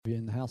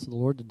house of the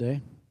Lord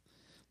today.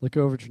 Look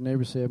over at your neighbor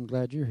and say, I'm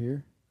glad you're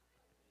here.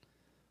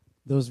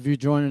 Those of you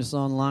joining us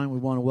online, we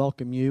want to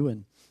welcome you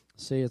and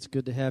say it's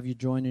good to have you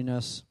joining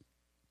us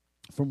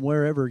from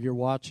wherever you're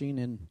watching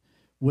and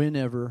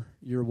whenever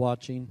you're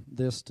watching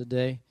this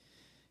today.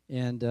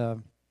 And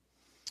I'm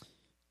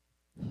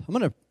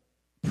going to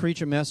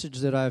preach a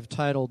message that I've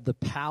titled, The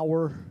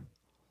Power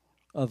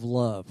of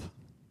Love.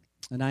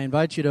 And I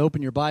invite you to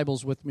open your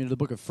Bibles with me to the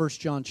book of 1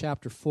 John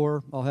chapter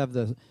 4. I'll have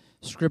the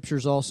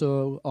scriptures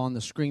also on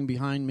the screen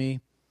behind me.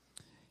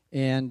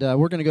 And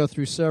we're going to go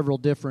through several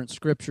different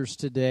scriptures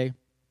today.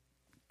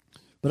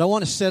 But I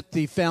want to set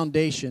the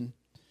foundation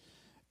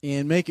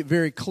and make it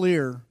very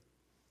clear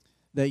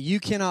that you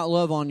cannot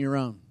love on your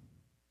own.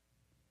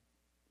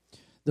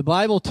 The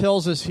Bible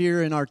tells us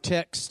here in our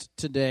text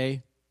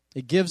today,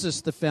 it gives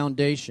us the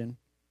foundation.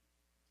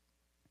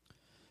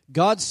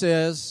 God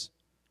says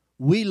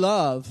we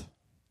love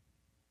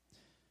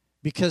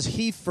because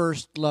He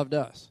first loved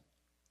us.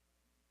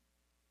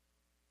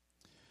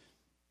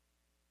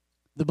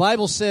 The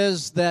Bible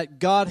says that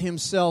God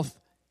Himself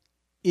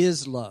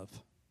is love.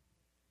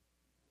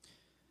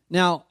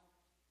 Now,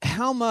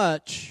 how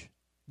much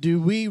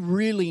do we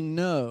really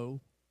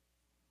know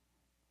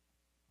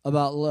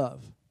about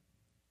love?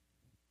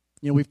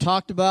 You know, we've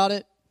talked about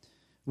it.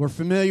 We're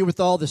familiar with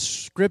all the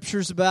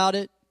scriptures about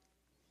it.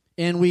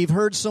 And we've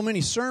heard so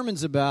many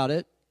sermons about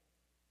it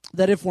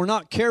that if we're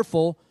not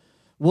careful,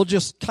 we'll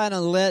just kind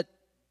of let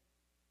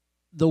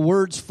the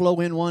words flow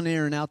in one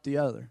ear and out the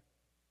other.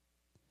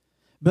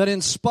 But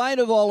in spite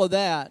of all of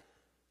that,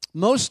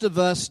 most of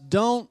us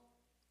don't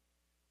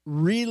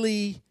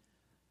really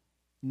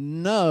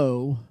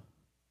know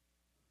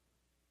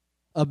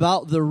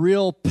about the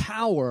real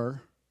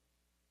power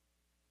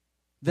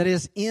that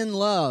is in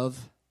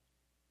love,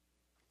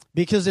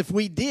 because if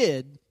we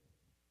did,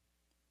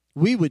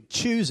 we would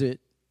choose it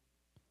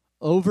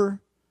over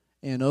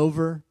and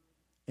over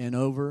and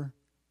over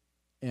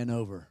and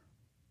over.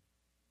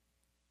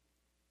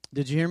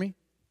 Did you hear me?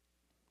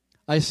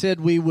 I said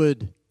we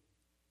would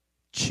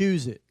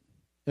choose it.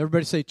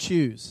 Everybody say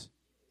choose.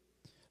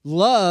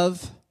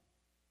 Love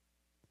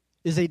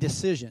is a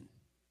decision.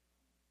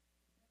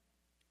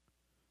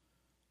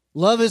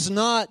 Love is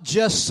not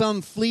just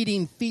some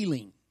fleeting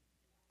feeling.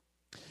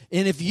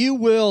 And if you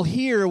will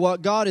hear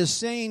what God is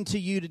saying to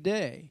you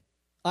today,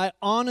 I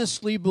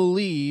honestly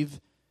believe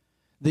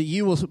that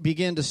you will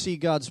begin to see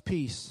God's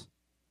peace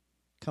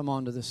come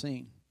onto the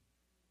scene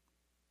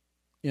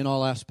in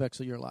all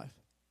aspects of your life.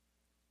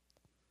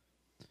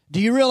 Do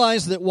you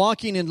realize that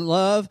walking in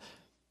love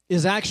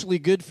is actually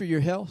good for your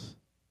health?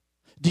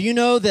 Do you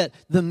know that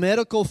the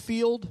medical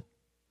field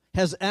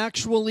has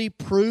actually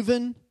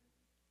proven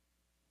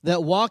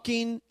that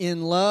walking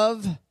in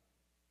love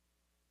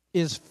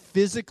is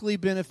physically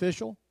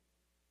beneficial?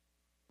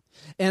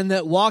 And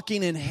that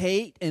walking in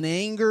hate and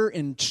anger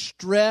and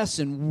stress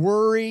and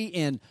worry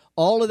and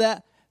all of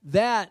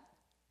that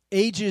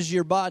ages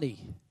your body.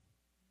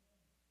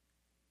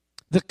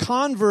 The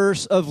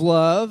converse of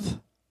love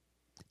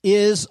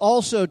is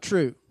also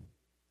true.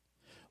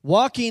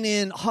 Walking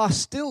in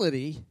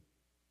hostility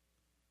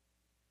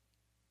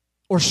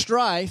or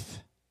strife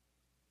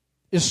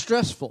is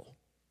stressful.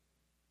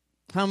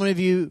 How many of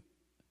you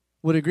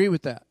would agree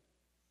with that?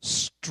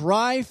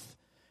 Strife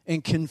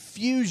and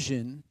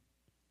confusion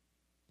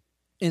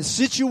in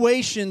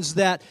situations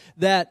that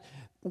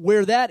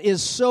where that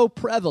is so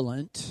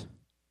prevalent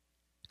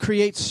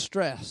creates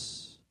stress.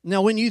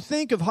 Now, when you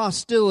think of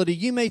hostility,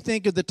 you may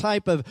think of the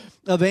type of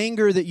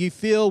anger that you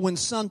feel when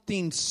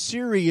something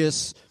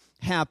serious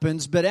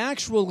happens, but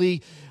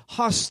actually,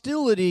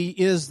 hostility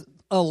is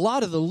a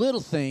lot of the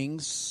little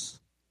things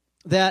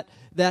that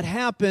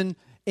happen,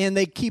 and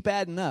they keep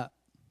adding up.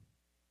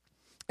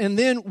 And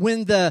then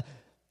when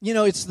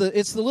it's the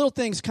little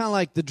things, kind of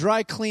like the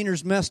dry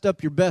cleaners messed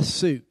up your best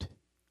suit,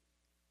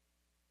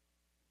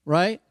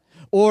 right?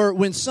 Or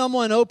when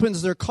someone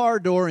opens their car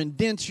door and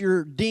dings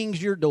your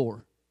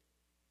door.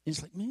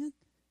 It's like, man,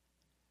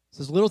 it's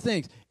those little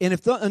things. And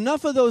if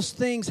enough of those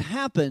things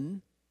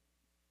happen,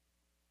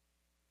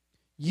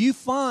 you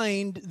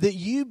find that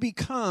you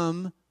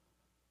become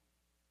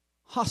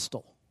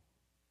hostile.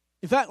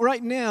 In fact,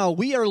 right now,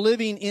 we are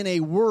living in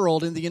a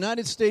world in the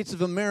United States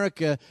of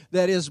America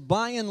that is,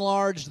 by and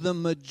large, the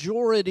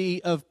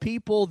majority of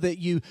people that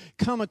you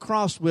come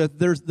across with.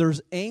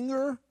 There's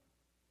anger.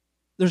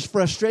 There's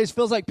frustration. It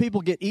feels like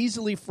people get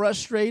easily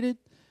frustrated.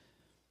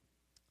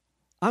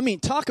 I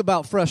mean, talk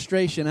about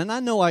frustration. And I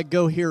know I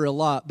go here a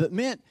lot, but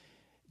man,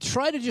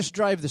 try to just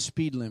drive the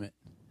speed limit.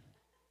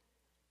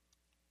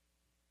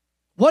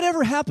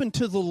 Whatever happened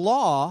to the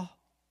law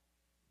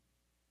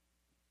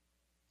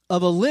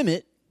of a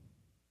limit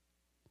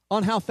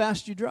on how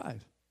fast you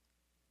drive?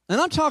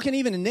 And I'm talking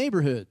even in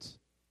neighborhoods.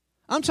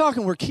 I'm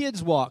talking where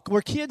kids walk,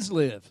 where kids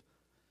live.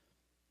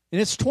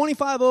 And it's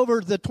 25 over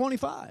the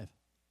 25.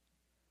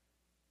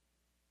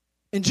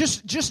 And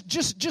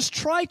just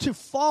try to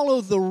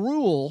follow the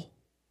rule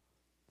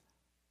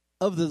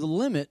of the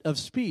limit of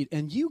speed,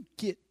 and you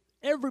get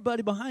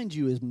everybody behind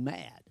you is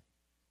mad.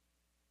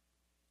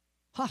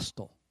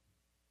 hostile.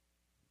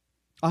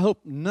 I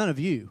hope none of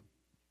you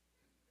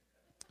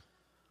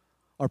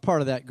are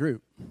part of that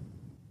group.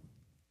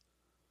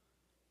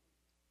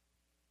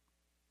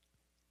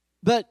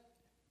 But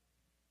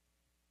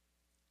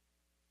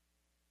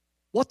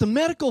what the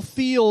medical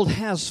field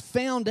has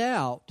found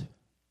out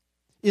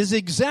is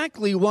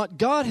exactly what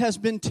God has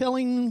been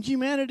telling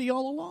humanity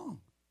all along.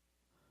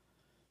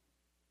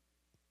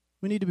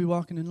 We need to be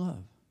walking in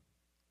love.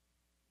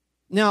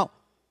 Now,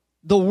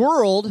 the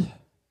world,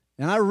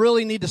 and I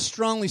really need to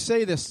strongly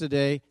say this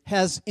today,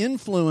 has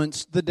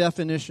influenced the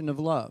definition of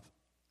love.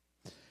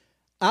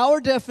 Our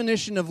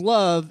definition of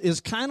love is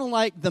kind of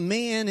like the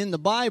man in the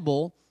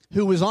Bible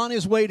who was on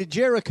his way to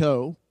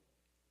Jericho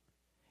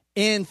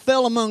and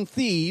fell among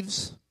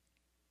thieves,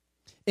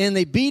 and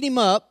they beat him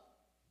up,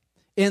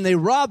 and they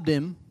robbed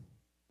him.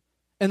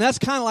 And that's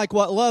kind of like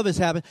what love has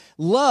happened.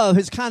 Love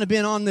has kind of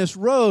been on this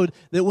road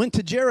that went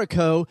to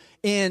Jericho,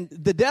 and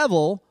the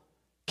devil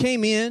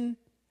came in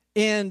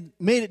and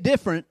made it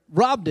different,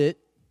 robbed it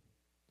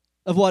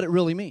of what it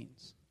really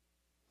means.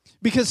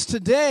 Because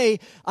today,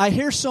 I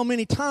hear so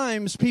many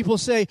times people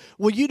say,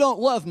 well, you don't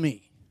love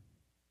me,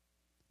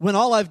 when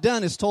all I've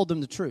done is told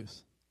them the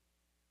truth.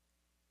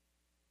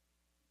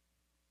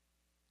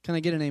 Can I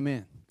get an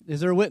amen? Is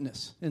there a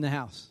witness in the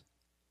house?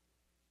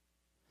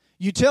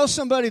 You tell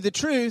somebody the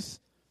truth,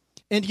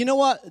 and you know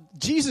what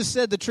Jesus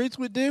said the truth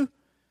would do?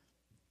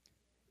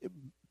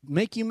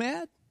 Make you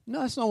mad?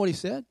 No, that's not what he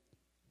said.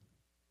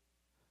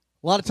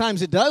 A lot of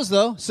times it does,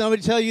 though.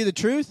 Somebody tell you the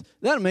truth,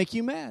 that'll make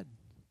you mad.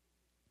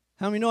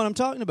 How many know what I'm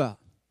talking about?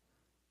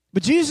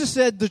 But Jesus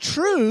said the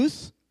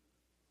truth,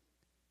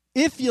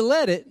 if you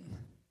let it,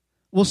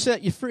 will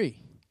set you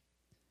free.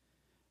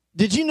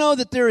 Did you know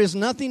that there is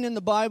nothing in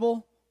the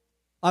Bible,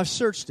 I've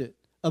searched it,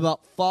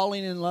 about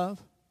falling in love?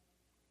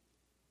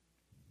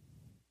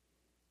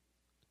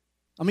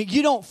 I mean,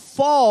 you don't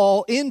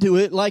fall into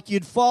it like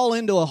you'd fall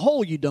into a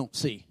hole you don't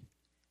see.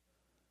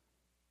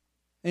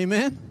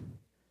 Amen?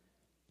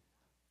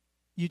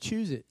 You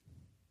choose it.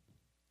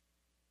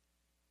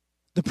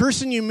 The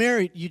person you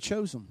married, you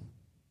chose them.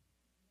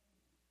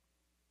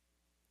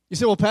 You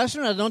say, well,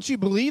 Pastor, now don't you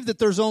believe that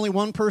there's only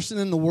one person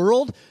in the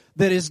world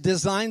that is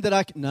designed that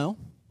I can... No,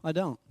 I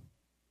don't.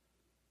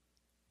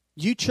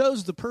 You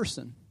chose the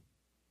person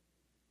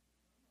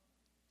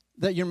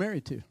that you're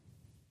married to.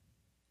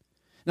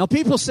 Now,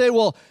 people say,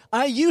 well,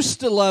 I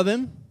used to love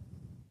him,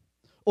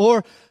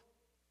 or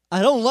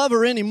I don't love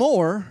her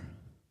anymore,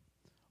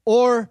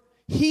 or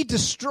he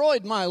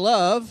destroyed my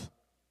love.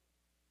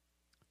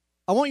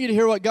 I want you to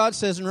hear what God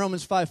says in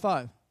Romans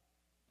 5:5.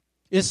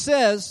 It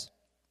says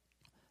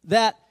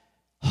that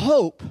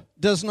hope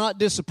does not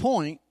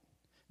disappoint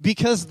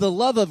because the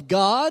love of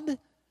God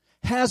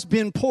has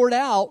been poured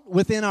out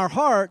within our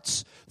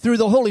hearts through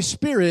the Holy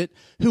Spirit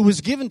who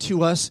was given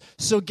to us.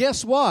 So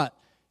guess what?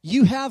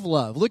 You have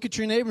love. Look at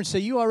your neighbor and say,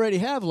 you already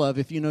have love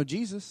if you know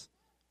Jesus.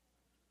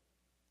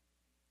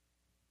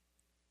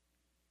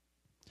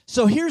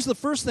 So here's the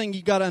first thing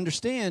you got to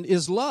understand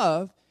is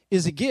love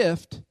is a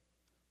gift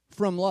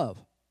from love.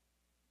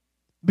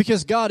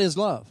 Because God is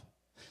love.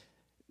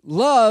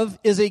 Love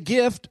is a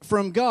gift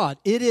from God.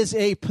 It is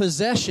a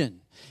possession.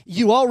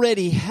 You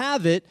already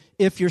have it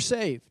if you're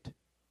saved.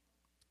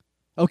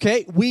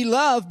 Okay? We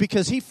love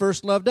because He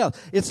first loved us.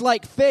 It's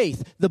like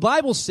faith. The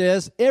Bible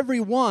says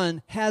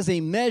everyone has a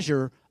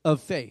measure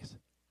of faith.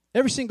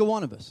 Every single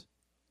one of us.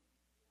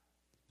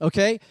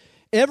 Okay?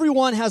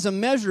 Everyone has a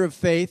measure of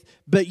faith,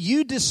 but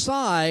you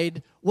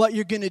decide what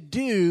you're going to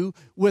do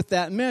with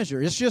that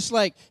measure. It's just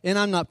like, and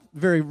I'm not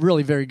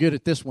really very good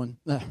at this one.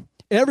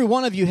 Every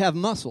one of you have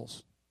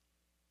muscles.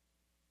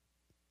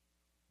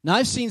 Now,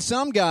 I've seen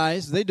some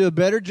guys, they do a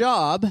better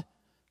job,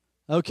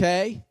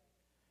 okay,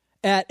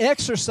 at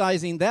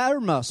exercising their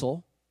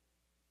muscle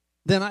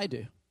than I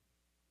do.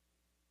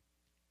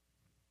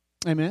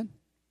 Amen?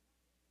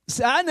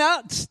 See, I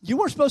know, you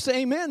weren't supposed to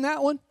amen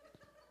that one.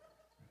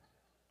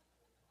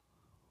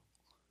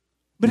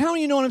 But how many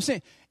of you know what I'm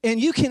saying? And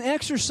you can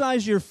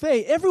exercise your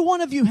faith. Every one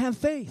of you have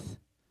faith.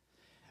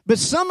 But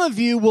some of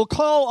you will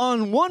call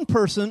on one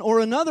person or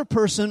another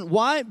person.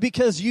 Why?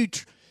 Because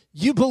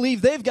you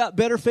believe they've got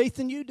better faith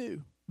than you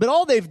do. But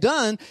all they've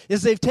done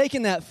is they've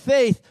taken that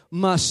faith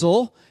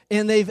muscle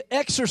and they've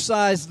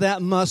exercised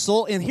that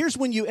muscle. And here's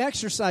when you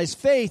exercise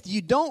faith,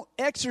 you don't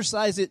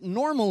exercise it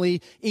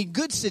normally in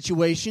good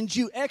situations.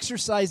 You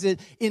exercise it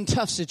in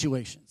tough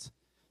situations.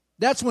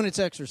 That's when it's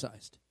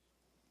exercised.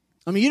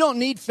 I mean, you don't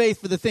need faith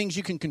for the things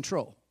you can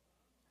control.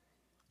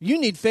 You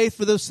need faith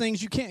for those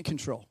things you can't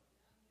control.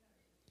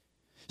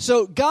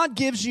 So God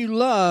gives you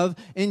love,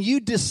 and you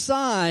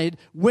decide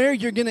where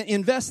you're going to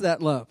invest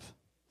that love.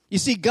 You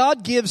see,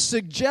 God gives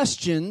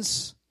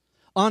suggestions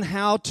on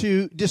how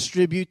to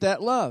distribute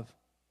that love.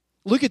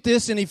 Look at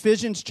this in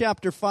Ephesians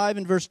chapter 5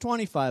 and verse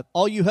 25.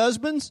 All you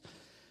husbands,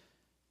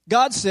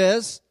 God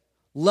says,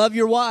 love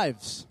your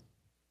wives.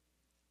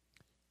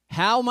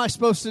 How am I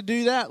supposed to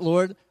do that,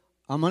 Lord?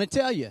 I'm going to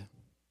tell you.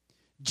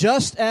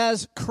 Just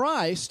as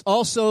Christ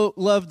also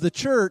loved the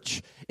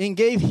church and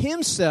gave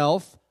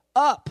himself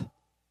up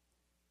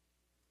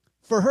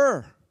for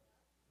her.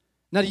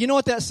 Now, do you know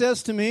what that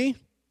says to me?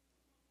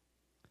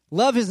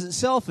 Love isn't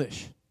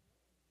selfish.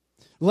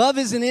 Love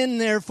isn't in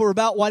there for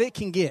about what it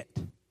can get.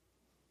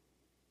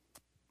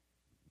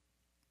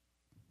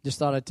 Just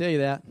thought I'd tell you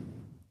that.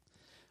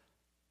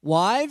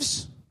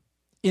 Wives,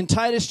 in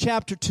Titus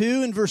chapter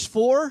 2 and verse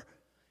 4,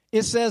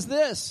 it says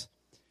this.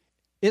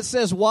 It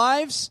says,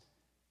 wives,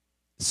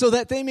 so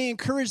that they may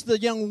encourage the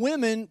young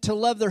women to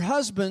love their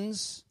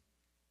husbands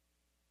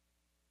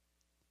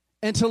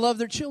and to love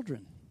their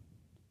children.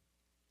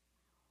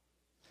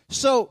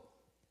 So,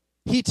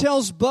 he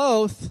tells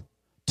both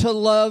to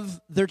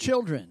love their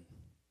children.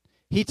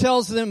 He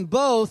tells them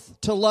both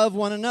to love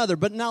one another.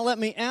 But now let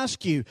me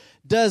ask you,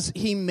 does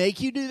he make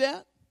you do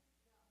that?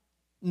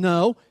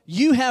 No.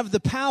 You have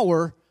the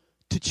power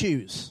to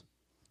choose.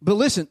 But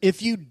listen,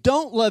 if you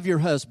don't love your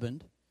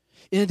husband,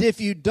 and if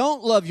you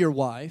don't love your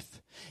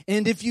wife,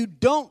 and if you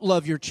don't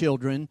love your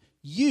children,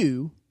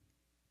 you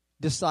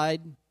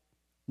decide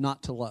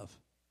not to love.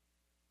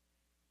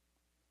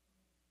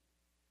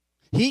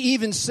 He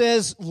even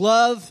says,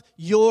 love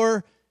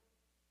your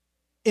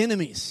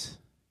enemies.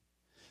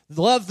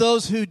 Love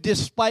those who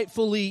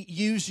despitefully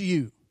use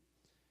you.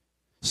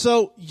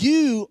 So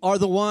you are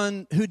the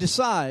one who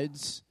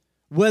decides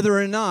whether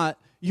or not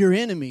your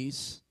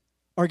enemies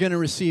are going to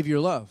receive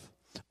your love.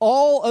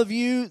 All of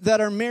you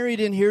that are married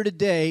in here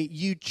today,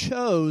 you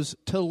chose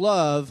to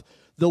love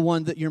the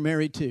one that you're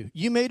married to.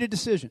 You made a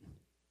decision.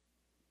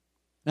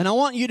 And I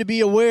want you to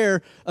be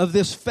aware of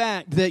this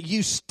fact that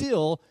you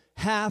still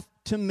have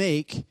to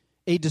make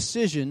a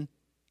decision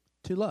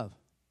to love.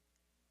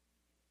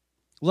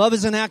 Love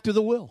is an act of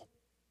the will.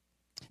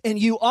 And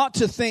you ought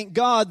to thank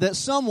God that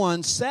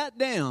someone sat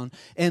down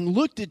and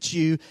looked at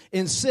you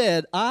and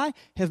said, I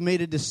have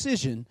made a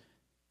decision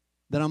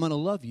that I'm going to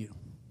love you.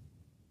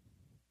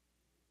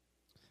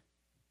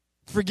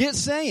 Forget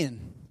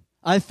saying,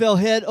 I fell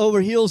head over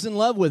heels in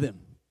love with him.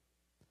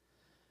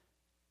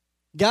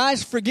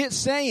 Guys, forget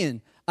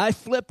saying, I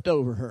flipped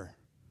over her.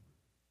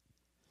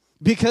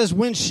 Because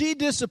when she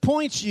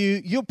disappoints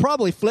you, you'll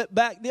probably flip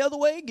back the other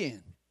way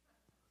again.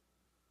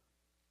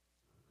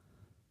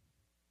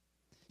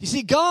 You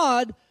see,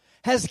 God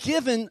has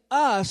given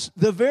us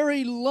the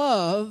very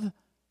love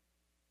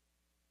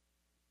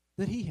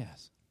that He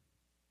has.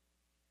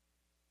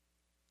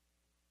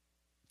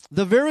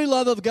 The very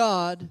love of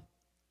God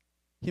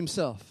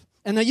Himself.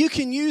 And now you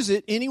can use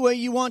it any way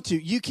you want to.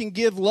 You can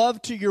give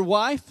love to your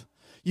wife.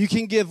 You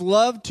can give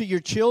love to your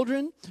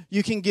children.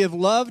 You can give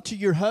love to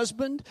your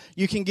husband.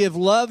 You can give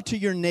love to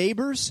your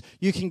neighbors.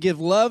 You can give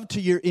love to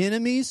your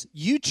enemies.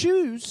 You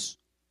choose.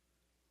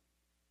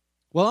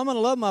 Well, I'm going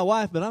to love my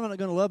wife, but I'm not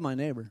going to love my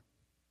neighbor.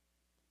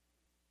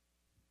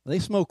 They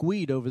smoke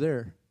weed over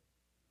there.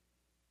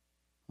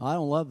 I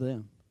don't love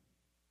them.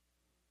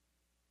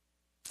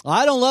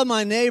 I don't love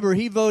my neighbor.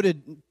 He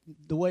voted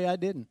the way I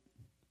didn't.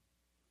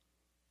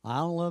 I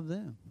don't love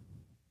them.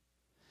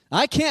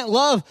 I can't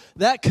love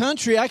that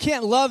country. I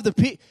can't love the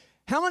people.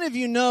 How many of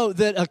you know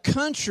that a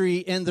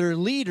country and their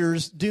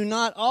leaders do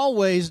not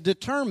always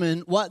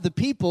determine what the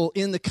people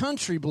in the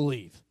country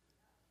believe?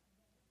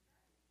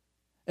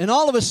 And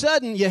all of a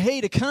sudden, you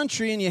hate a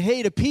country and you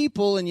hate a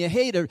people and you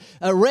hate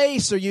a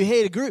race or you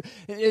hate a group.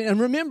 And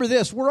remember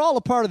this, we're all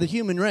a part of the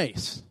human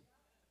race.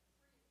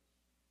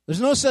 There's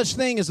no such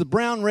thing as a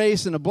brown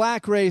race and a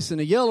black race and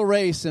a yellow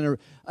race and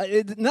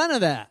none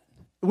of that.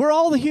 We're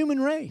all the human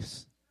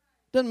race.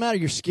 Doesn't matter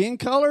your skin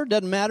color,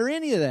 doesn't matter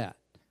any of that.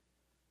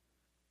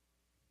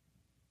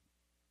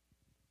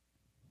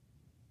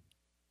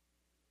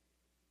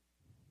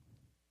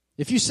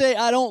 If you say,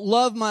 I don't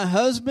love my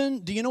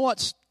husband, do you know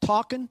what's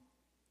talking?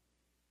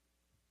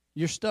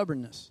 Your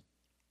stubbornness.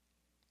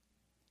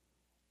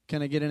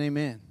 Can I get an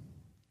amen?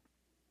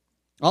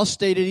 I'll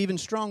state it even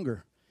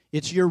stronger.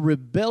 It's your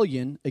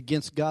rebellion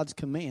against God's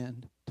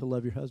command to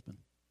love your husband.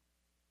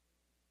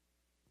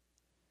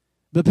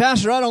 But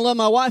Pastor, I don't love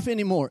my wife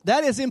anymore.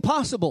 That is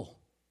impossible.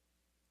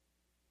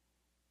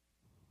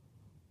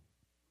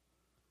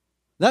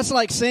 That's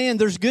like saying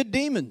there's good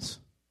demons.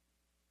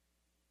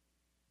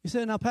 You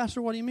say, now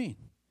Pastor, what do you mean?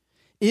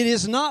 It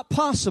is not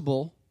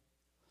possible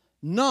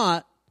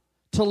not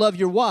to love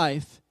your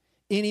wife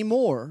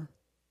anymore.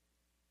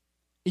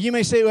 You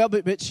may say, well,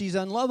 but she's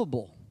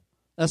unlovable.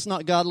 That's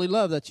not godly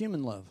love, that's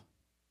human love.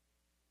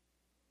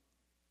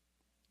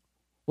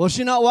 Well,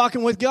 she's not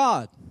walking with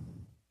God.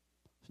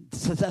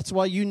 So that's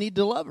why you need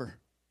to love her.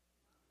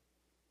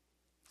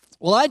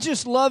 Well, I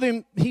just love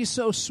him. He's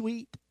so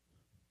sweet.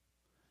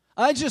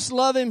 I just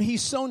love him.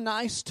 He's so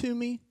nice to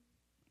me.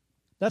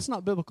 That's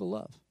not biblical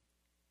love.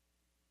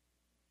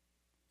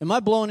 Am I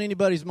blowing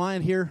anybody's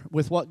mind here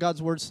with what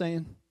God's Word's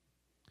saying?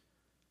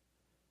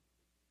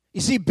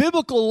 You see,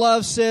 biblical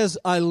love says,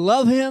 I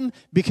love him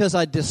because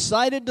I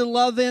decided to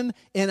love him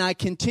and I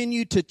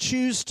continue to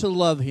choose to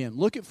love him.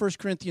 Look at 1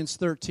 Corinthians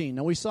 13.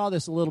 Now, we saw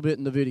this a little bit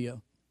in the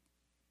video.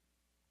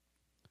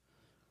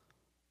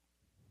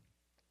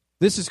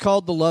 This is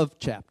called the love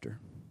chapter.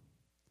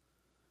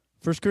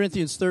 1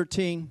 Corinthians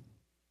 13,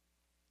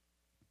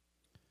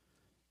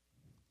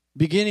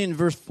 beginning in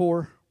verse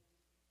 4.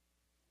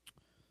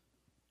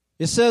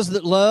 It says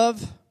that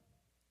love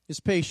is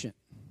patient.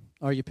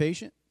 Are you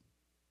patient?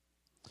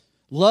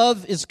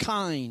 Love is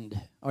kind.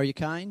 Are you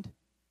kind?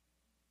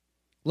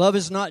 Love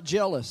is not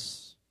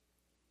jealous,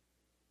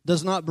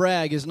 does not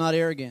brag, is not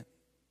arrogant,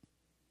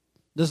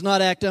 does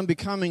not act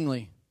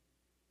unbecomingly.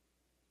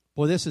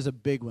 Boy, this is a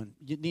big one.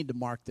 You need to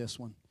mark this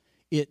one.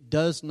 It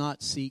does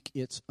not seek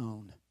its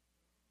own.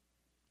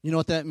 You know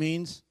what that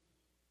means?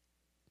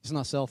 It's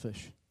not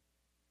selfish.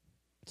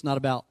 It's not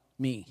about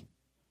me.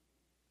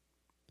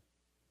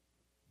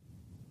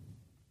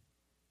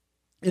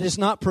 It is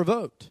not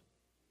provoked.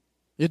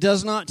 It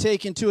does not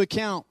take into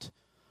account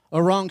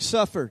a wrong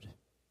suffered.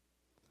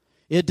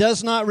 It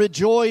does not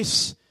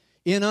rejoice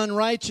in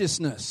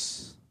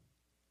unrighteousness.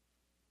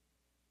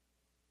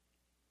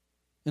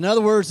 In other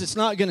words, it's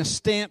not going to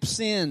stamp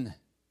sin.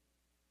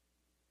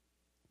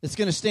 It's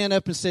going to stand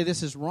up and say,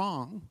 this is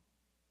wrong.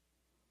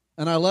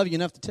 And I love you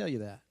enough to tell you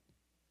that.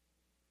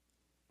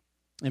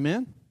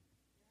 Amen?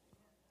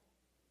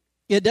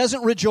 It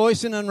doesn't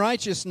rejoice in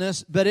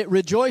unrighteousness, but it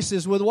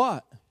rejoices with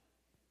what?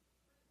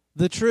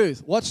 The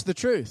truth. What's the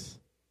truth?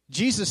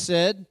 Jesus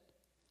said,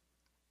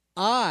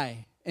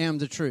 I am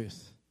the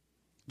truth.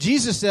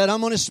 Jesus said,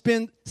 I'm going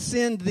to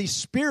send the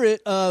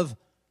Spirit of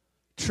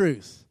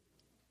truth.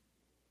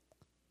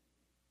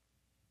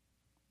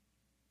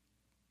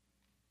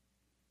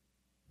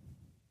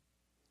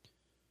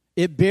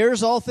 It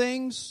bears all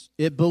things,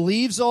 it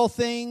believes all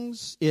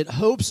things, it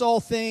hopes all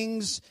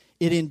things,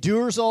 it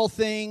endures all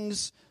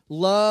things.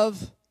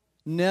 Love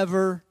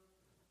never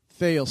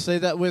fails. Say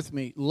that with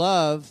me.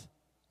 Love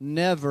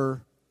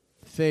never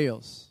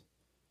fails.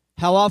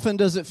 How often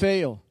does it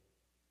fail?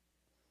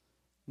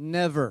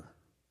 Never.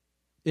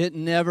 It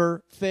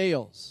never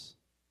fails.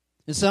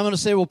 And so I'm going to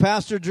say, well,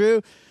 Pastor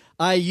Drew,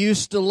 I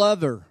used to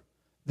love her.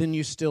 Then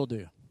you still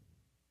do.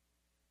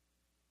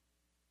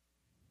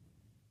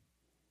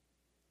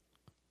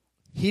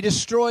 He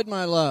destroyed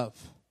my love.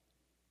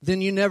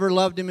 Then you never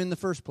loved him in the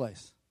first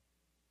place.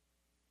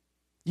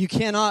 You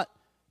cannot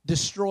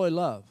destroy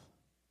love.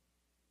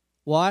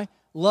 Why?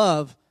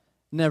 Love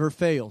never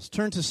fails.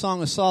 Turn to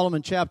Song of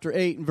Solomon chapter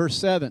 8 and verse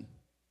 7.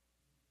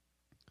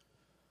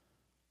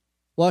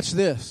 Watch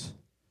this.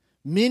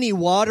 Many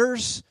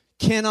waters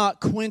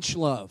cannot quench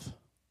love,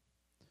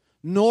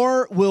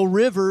 nor will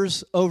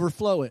rivers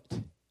overflow it.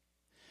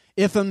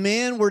 If a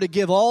man were to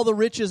give all the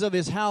riches of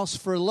his house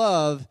for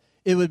love,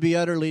 it would be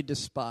utterly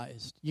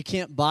despised. You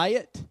can't buy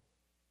it.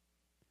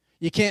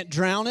 You can't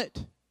drown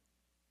it.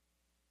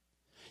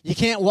 You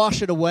can't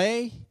wash it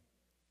away.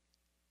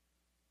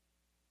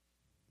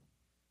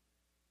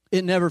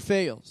 It never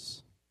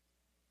fails.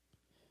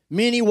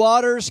 Many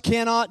waters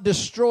cannot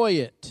destroy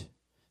it.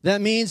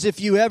 That means if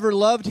you ever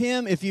loved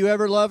him, if you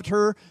ever loved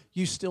her,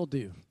 you still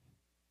do.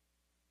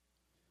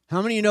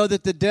 How many of you know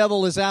that the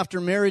devil is after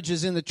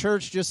marriages in the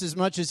church just as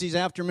much as he's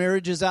after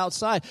marriages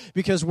outside?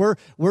 Because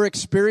we're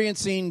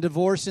experiencing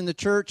divorce in the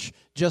church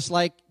just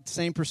like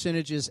same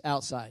percentages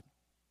outside.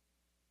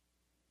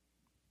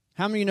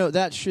 How many of you know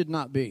that should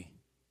not be?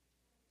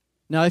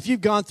 Now, if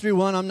you've gone through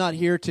one, I'm not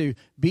here to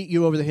beat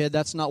you over the head.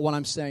 That's not what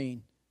I'm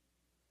saying.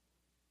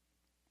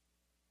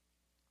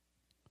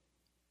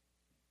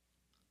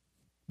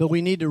 But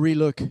we need to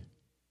relook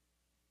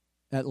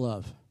at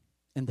love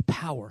and the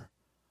power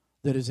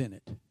that is in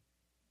it.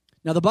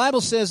 Now, the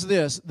Bible says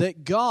this,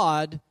 that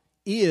God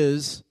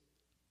is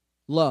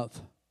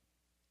love.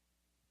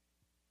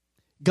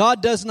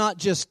 God does not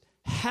just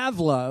have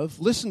love.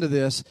 Listen to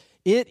this.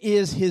 It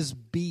is his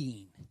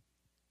being.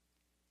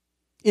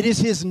 It is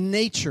his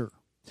nature.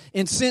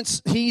 And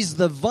since he's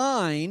the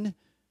vine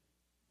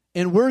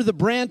and we're the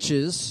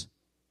branches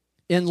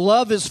and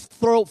love is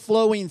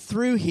flowing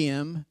through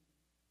him,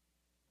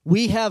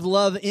 we have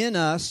love in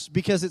us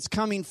because it's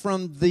coming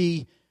from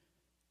the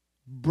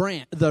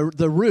branch,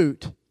 the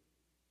root.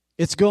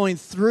 It's going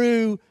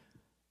through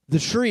the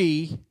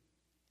tree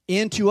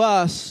into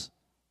us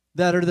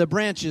that are the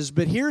branches.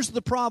 But here's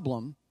the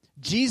problem.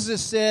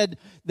 Jesus said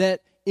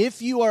that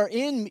if you are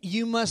in me,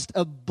 you must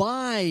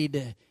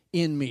abide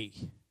in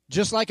me.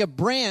 Just like a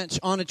branch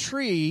on a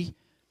tree.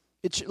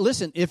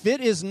 Listen, if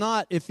it is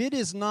not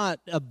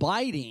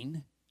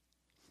abiding,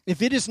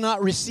 if it is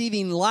not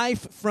receiving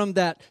life from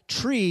that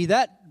tree,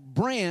 that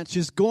branch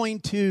is going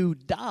to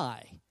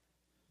die.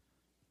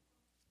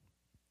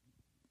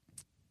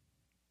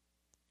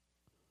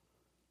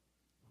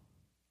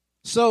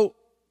 So,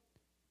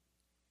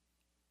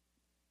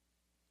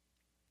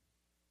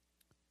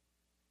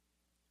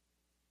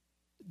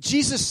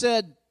 Jesus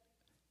said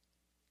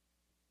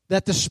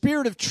that the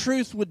Spirit of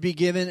truth would be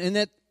given, and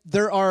that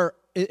there are,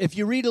 if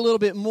you read a little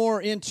bit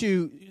more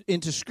into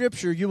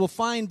Scripture, you will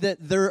find that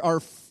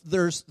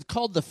there's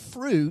called the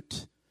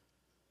fruit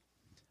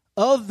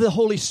of the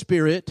Holy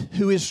Spirit,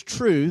 who is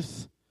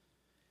truth,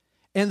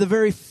 and the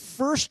very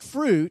first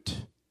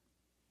fruit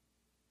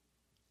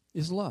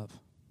is love.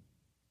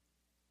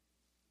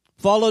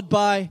 Followed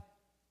by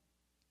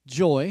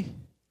joy,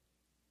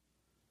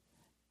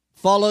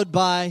 followed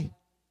by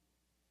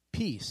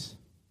peace.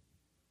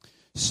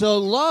 So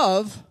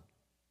love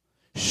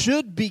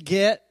should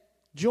beget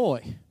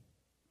joy.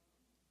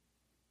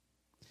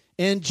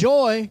 And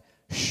joy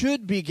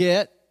should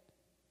beget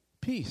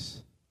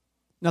peace.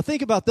 Now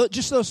think about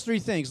just those three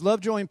things: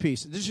 love, joy, and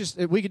peace.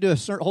 We could do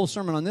a whole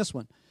sermon on this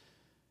one.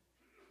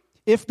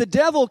 If the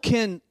devil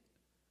can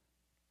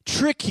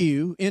trick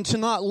you into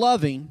not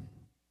loving,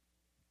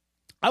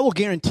 I will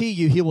guarantee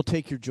you he will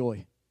take your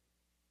joy.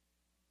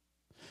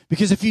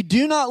 Because if you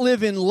do not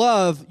live in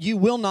love, you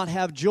will not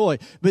have joy.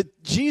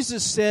 But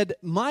Jesus said,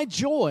 my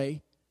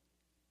joy,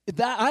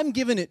 that I'm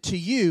giving it to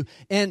you,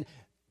 and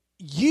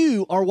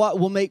you are what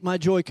will make my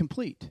joy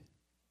complete.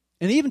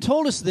 And he even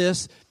told us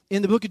this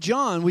in the book of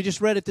John. We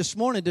just read it this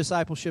morning,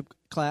 discipleship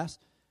class.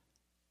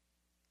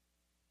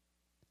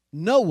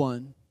 No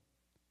one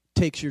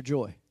takes your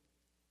joy.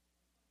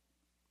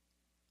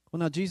 Well,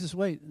 now, Jesus,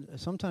 wait,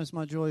 sometimes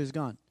my joy is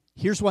gone.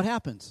 Here's what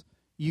happens.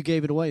 You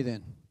gave it away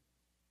then.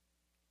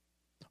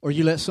 Or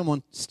you let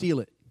someone steal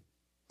it.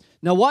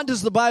 Now, what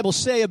does the Bible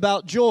say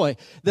about joy?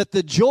 That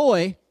the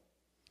joy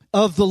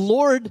of the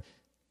Lord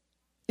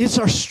is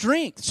our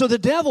strength. So the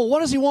devil,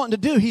 what is he wanting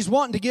to do? He's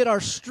wanting to get our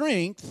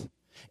strength,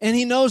 and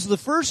he knows the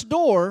first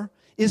door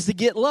is to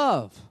get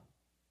love.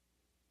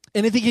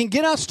 And if he can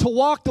get us to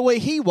walk the way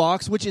he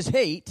walks, which is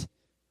hate.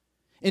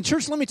 In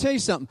church, let me tell you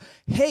something.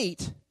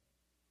 Hate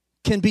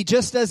can be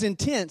just as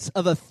intense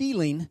of a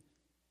feeling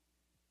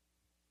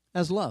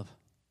as love.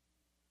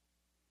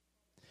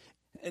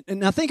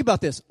 And now think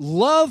about this.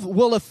 Love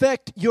will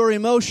affect your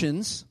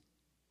emotions,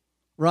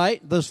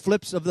 right? Those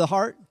flips of the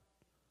heart.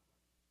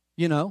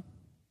 You know.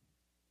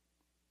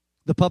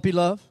 The puppy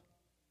love.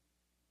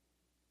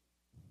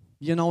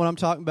 You know what I'm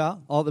talking about?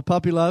 All the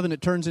puppy love, and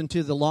it turns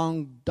into the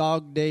long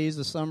dog days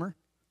of summer.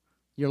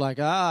 You're like,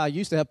 I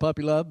used to have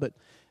puppy love, but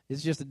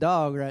it's just a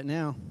dog right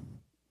now.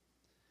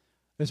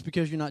 It's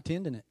because you're not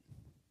tending it.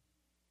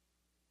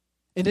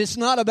 And it's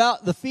not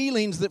about the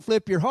feelings that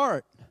flip your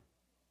heart.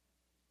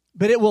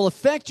 But it will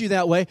affect you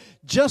that way,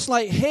 just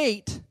like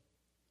hate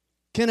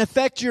can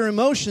affect your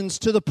emotions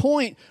to the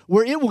point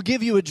where it will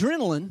give you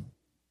adrenaline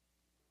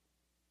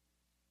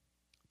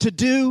to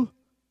do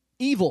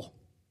evil.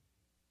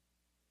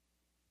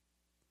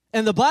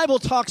 And the Bible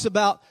talks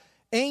about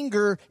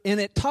anger, and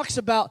it talks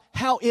about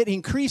how it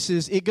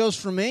increases. It goes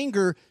from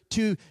anger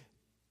to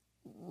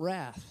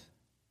wrath,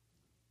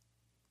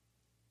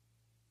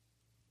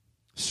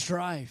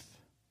 strife.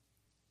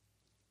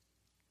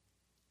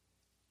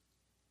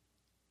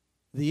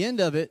 The end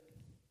of it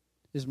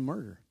is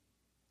murder.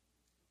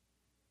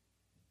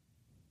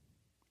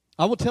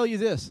 I will tell you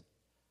this.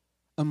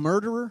 A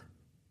murderer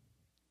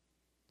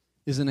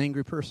is an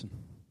angry person.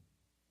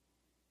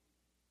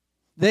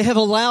 They have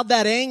allowed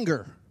that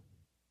anger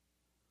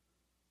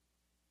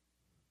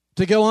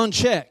to go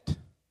unchecked.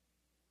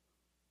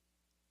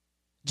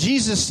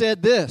 Jesus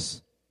said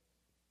this,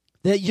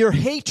 that your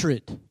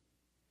hatred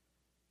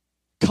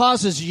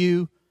causes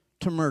you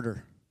to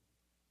murder.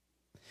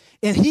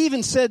 And he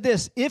even said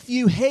this, if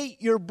you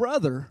hate your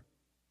brother,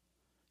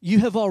 you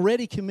have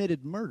already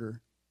committed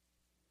murder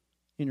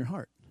in your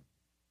heart.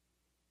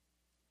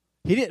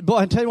 He didn't, boy,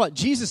 I tell you what,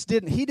 Jesus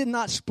he did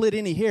not split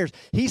any hairs.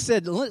 He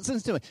said, listen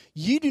to me,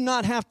 you do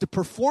not have to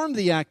perform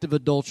the act of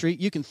adultery.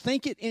 You can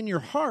think it in your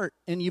heart,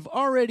 and you've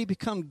already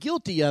become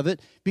guilty of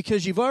it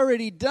because you've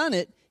already done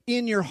it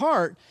in your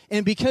heart.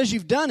 And because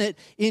you've done it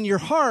in your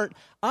heart,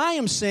 I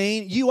am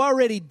saying you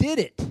already did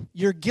it.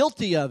 You're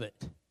guilty of it.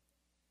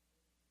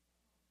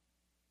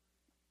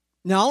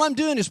 Now, all I'm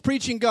doing is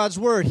preaching God's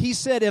word. He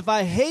said, if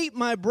I hate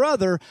my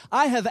brother,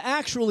 I have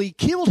actually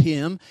killed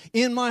him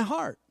in my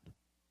heart.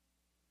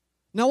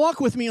 Now, walk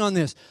with me on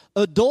this.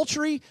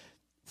 Adultery,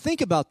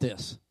 think about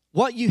this.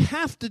 What you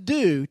have to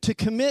do to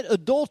commit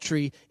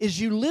adultery is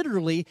you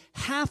literally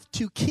have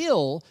to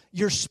kill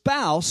your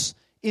spouse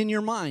in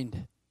your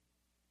mind.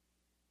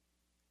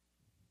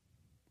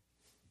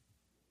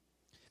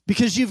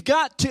 Because you've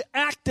got to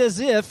act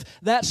as if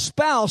that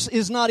spouse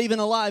is not even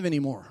alive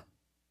anymore.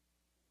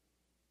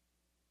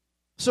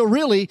 So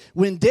really,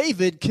 when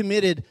David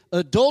committed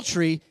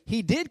adultery,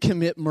 he did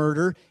commit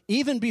murder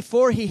even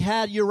before he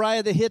had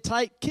Uriah the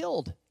Hittite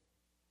killed.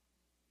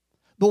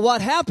 But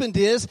what happened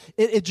is,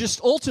 it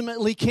just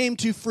ultimately came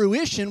to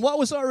fruition what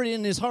was already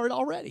in his heart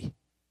already.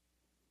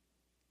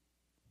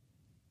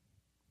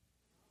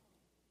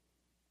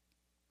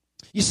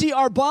 You see,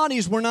 our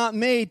bodies were not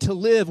made to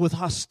live with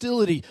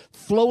hostility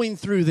flowing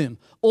through them.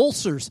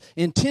 Ulcers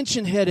and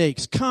tension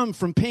headaches come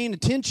from paying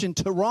attention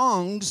to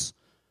wrongs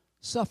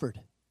suffered.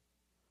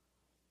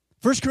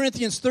 1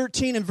 Corinthians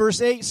 13 and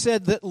verse 8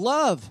 said that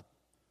love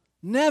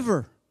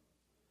never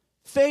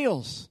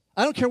fails.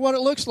 I don't care what it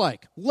looks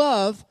like.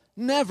 Love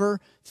never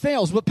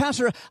fails. But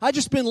Pastor, I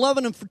just been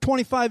loving him for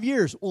 25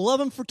 years. Well,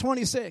 love him for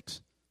 26.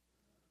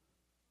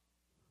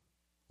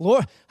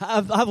 Lord,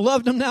 I've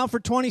loved him now for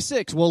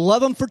 26. Well,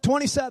 love him for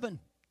 27.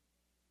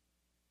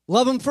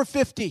 Love him for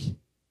 50.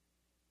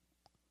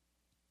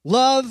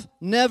 Love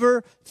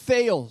never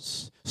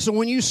fails. So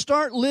when you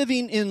start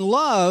living in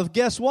love,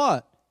 guess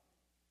what?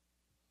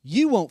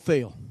 You won't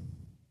fail.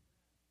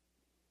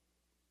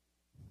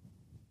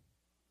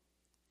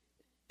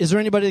 Is there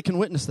anybody that can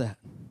witness that?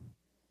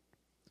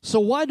 So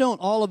why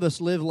don't all of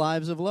us live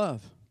lives of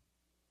love?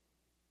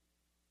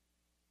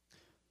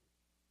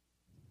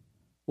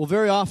 Well,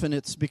 very often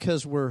it's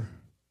because we're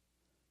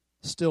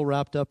still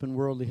wrapped up in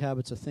worldly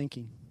habits of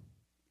thinking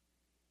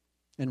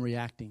and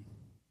reacting.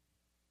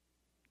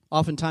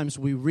 Oftentimes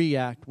we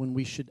react when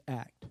we should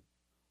act.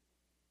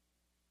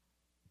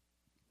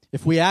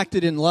 If we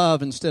acted in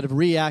love instead of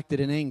reacted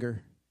in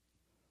anger.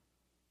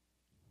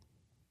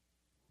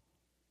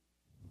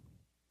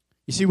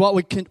 You see, what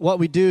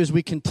we do is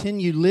we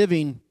continue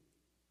living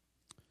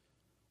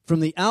from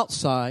the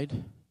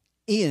outside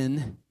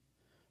in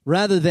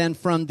rather than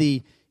from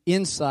the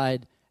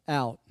inside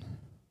out.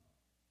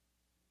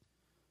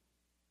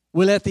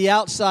 We let the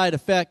outside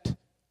affect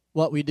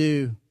what we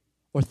do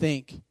or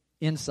think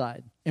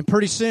inside. And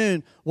pretty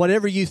soon,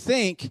 whatever you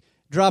think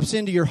drops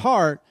into your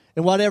heart,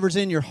 and whatever's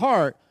in your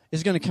heart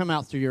is going to come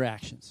out through your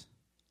actions.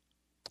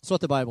 That's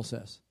what the Bible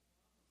says.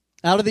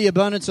 Out of the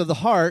abundance of the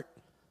heart,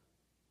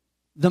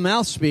 the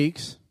mouth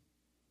speaks.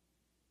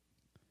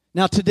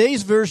 Now,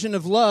 today's version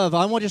of love,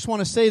 just want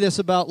to say this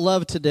about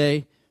love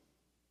today,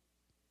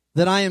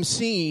 that I am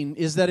seeing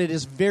is that it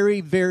is very,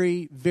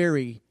 very,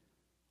 very,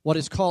 what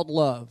is called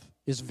love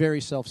is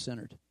very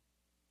self-centered.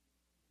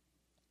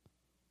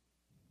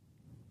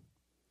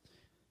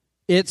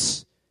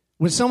 It's,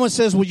 when someone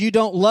says, well, you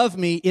don't love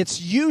me,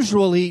 it's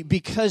usually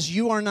because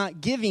you are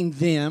not giving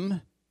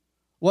them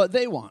what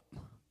they want.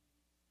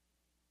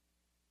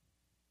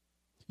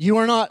 You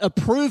are not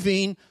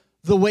approving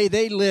the way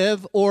they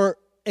live or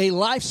a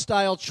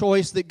lifestyle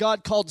choice that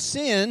God called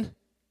sin,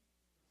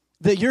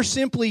 that you're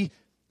simply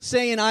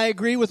saying, I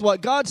agree with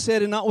what God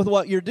said and not with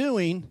what you're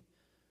doing,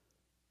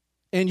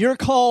 and you're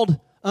called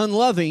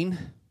unloving.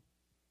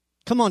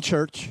 Come on,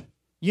 church.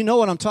 You know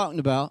what I'm talking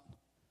about.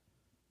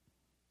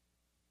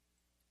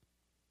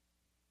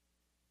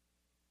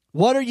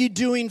 What are you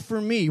doing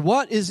for me?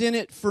 What is in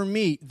it for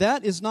me?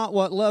 That is not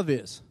what love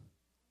is.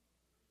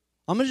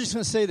 I'm just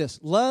going to say this.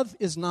 Love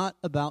is not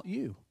about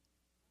you.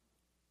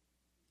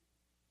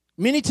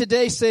 Many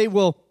today say,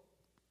 well,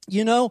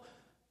 you know,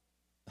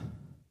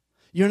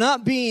 you're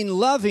not being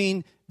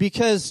loving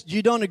because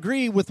you don't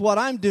agree with what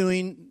I'm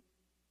doing,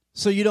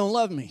 so you don't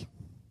love me.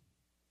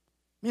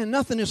 Man,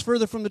 nothing is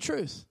further from the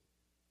truth.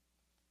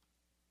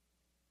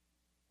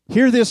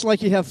 Hear this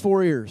like you have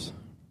 4 ears.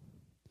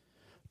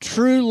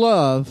 True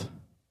love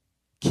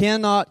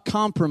cannot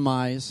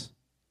compromise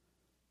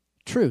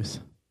truth.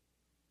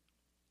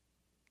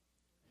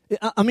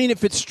 I mean,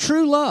 if it's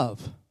true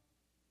love,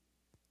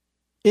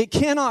 it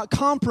cannot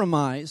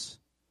compromise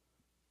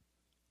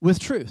with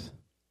truth.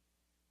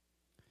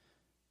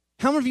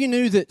 How many of you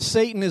knew that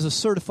Satan is a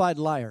certified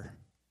liar?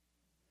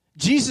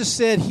 Jesus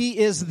said he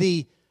is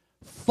the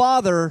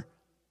father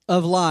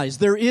of lies.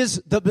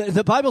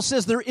 The Bible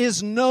says there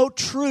is no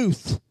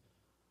truth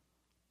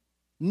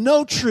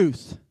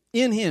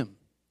in him.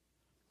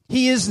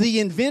 He is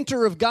the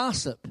inventor of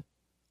gossip.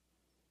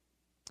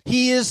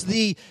 He is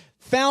the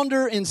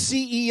founder and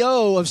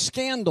CEO of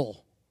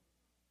scandal.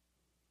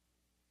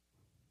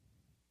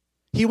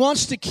 He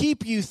wants to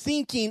keep you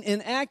thinking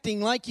and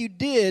acting like you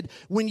did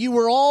when you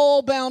were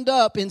all bound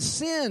up in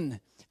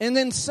sin and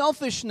then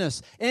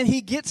selfishness. And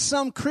he gets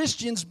some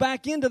Christians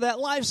back into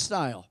that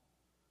lifestyle.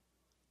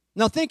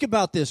 Now think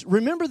about this.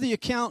 Remember the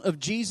account of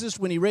Jesus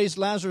when he raised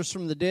Lazarus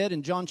from the dead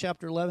in John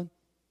chapter 11?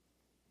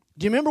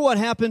 Do you remember what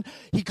happened?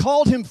 He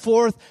called him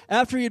forth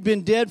after he had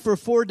been dead for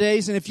 4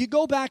 days. And if you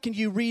go back and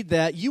you read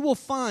that, you will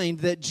find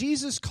that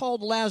Jesus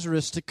called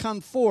Lazarus to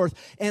come forth.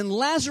 And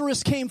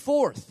Lazarus came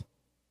forth.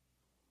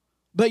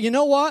 But you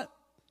know what?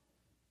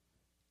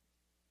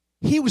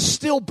 He was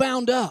still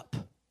bound up.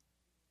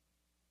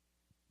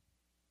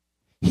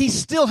 He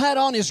still had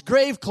on his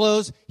grave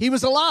clothes. He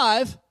was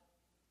alive,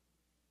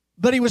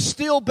 but he was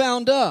still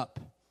bound up.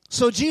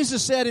 So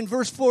Jesus said in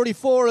verse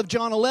 44 of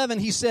John 11,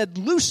 he said,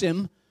 loose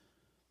him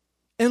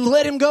and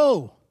let him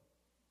go.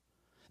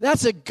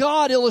 That's a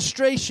God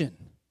illustration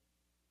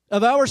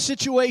of our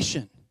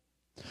situation.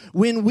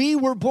 When we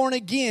were born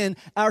again,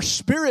 our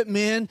spirit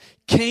man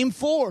came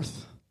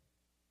forth.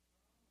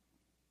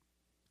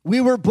 We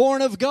were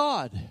born of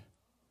God.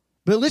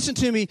 But listen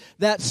to me,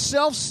 that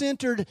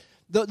self-centered,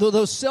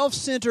 those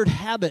self-centered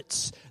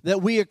habits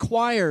that we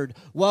acquired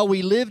while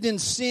we lived in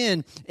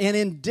sin and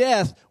in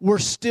death were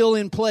still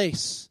in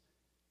place.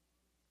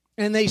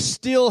 And they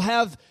still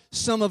have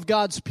some of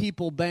God's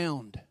people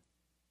bound.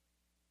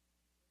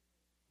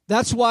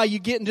 That's why you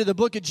get into the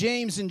book of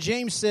James, and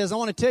James says, I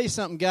want to tell you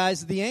something,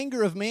 guys. The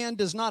anger of man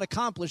does not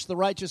accomplish the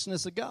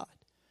righteousness of God.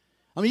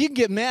 I mean, you can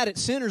get mad at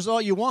sinners all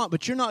you want,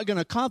 but you're not going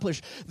to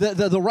accomplish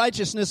the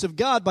righteousness of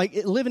God by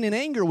living in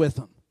anger with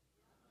them.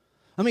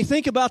 I mean,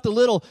 think about the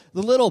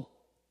little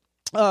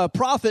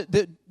prophet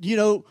that,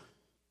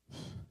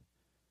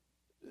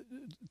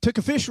 took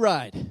a fish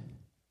ride,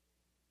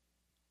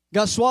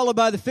 got swallowed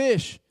by the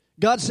fish.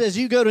 God says,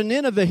 you go to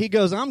Nineveh. He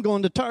goes, I'm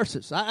going to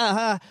Tarsus.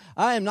 I'm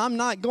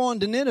not going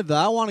to Nineveh.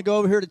 I want to go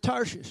over here to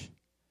Tarshish.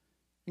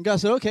 And God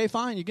said, okay,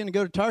 fine. You're going to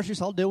go to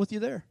Tarshish. I'll deal with you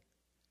there.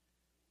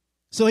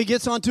 So he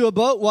gets onto a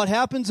boat. What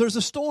happens? There's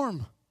a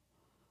storm.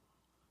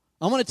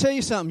 I want to tell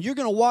you something. You're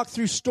going to walk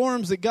through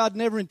storms that God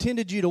never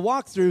intended you to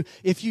walk through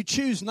if you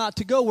choose not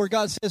to go where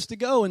God says to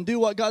go and do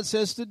what God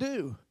says to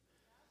do.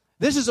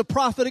 This is a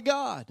prophet of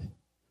God.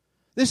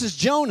 This is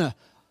Jonah,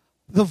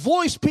 the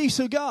voice piece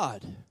of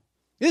God.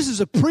 This is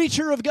a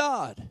preacher of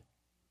God.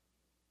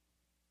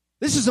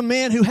 This is a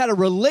man who had a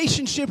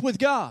relationship with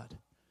God.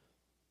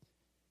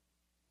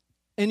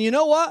 And you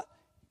know what?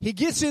 He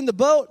gets in the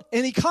boat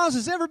and he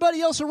causes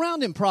everybody else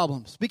around him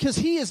problems because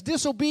he is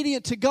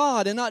disobedient to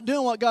God and not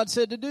doing what God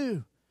said to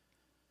do.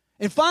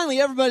 And finally,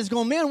 everybody's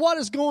going, man, what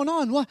is going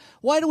on?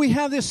 Why do we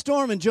have this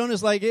storm? And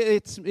Jonah's like,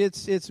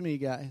 it's me,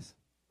 guys.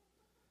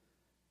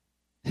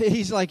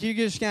 He's like, you're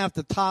just going to have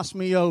to toss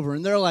me over.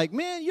 And they're like,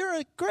 man, you're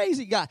a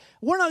crazy guy.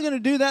 We're not going to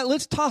do that.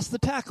 Let's toss the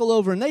tackle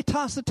over. And they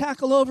toss the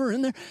tackle over,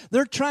 and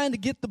they're trying to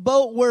get the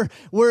boat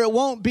where it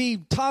won't be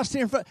tossed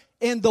in front.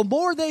 And the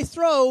more they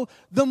throw,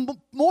 the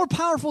more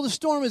powerful the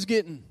storm is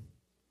getting.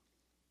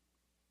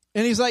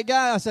 And he's like,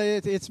 guy, I say,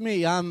 it's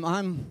me.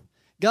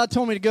 God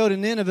told me to go to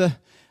Nineveh.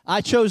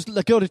 I chose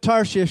to go to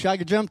Tarshish. I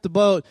could jump the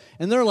boat.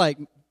 And they're like,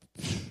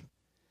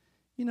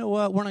 you know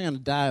what? We're not going to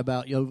die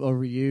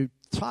over you.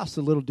 Toss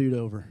the little dude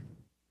over.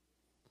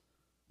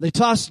 They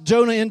toss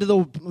Jonah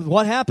into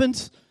what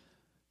happens?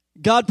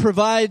 God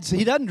provides.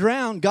 He doesn't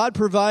drown. God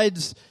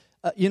provides,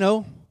 I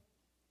don't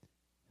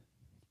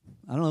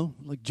know,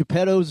 like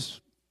Geppetto's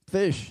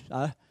fish.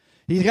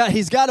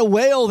 He's got a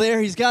whale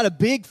there. He's got a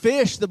big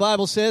fish, the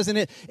Bible says, and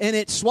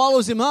it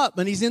swallows him up.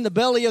 And he's in the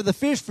belly of the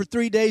fish for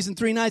 3 days and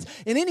 3 nights.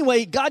 And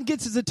anyway, God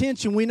gets his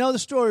attention. We know the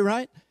story,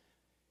 right?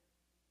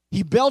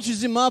 He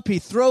belches him up. He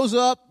throws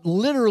up,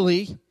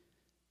 literally,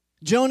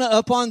 Jonah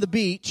up on the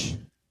beach.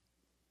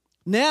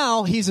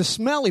 Now he's a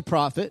smelly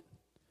prophet.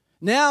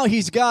 Now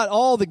he's got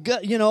all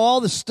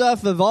the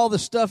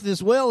stuff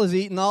this whale is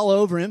eating all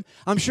over him.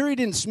 I'm sure he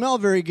didn't smell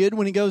very good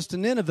when he goes to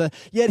Nineveh,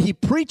 yet he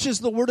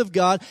preaches the word of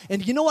God.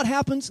 And you know what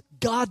happens?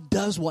 God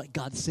does what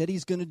God said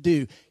he's going to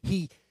do.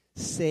 He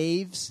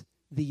saves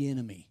the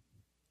enemy.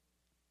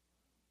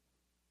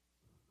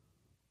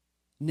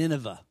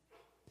 Nineveh.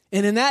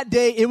 And in that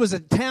day, it was a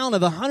town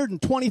of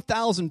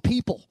 120,000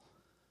 people.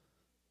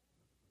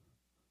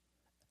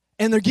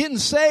 And they're getting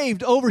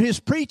saved over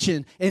his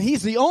preaching. And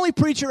he's the only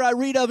preacher I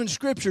read of in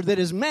Scripture that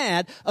is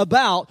mad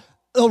about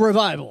a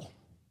revival.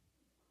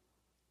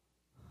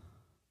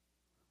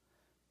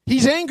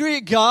 He's angry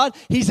at God.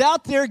 He's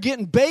out there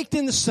getting baked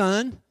in the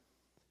sun.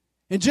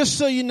 And just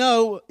so you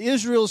know,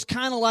 Israel's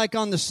kind of like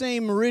on the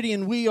same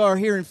meridian we are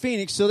here in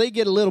Phoenix, so they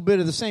get a little bit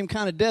of the same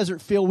kind of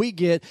desert feel we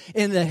get.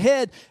 And the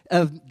head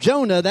of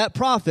Jonah, that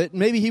prophet,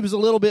 maybe he was a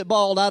little bit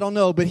bald, I don't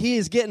know, but he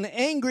is getting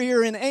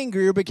angrier and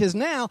angrier because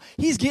now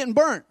he's getting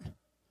burnt.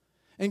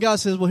 And God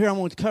says, well, here, I'm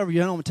going to cover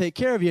you. I'm going to take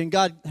care of you. And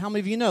God, how many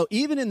of you know,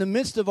 even in the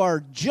midst of our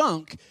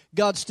junk,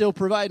 God's still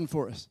providing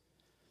for us.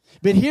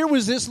 But here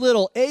was this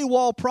little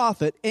AWOL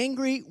prophet,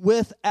 angry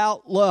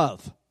without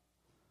love.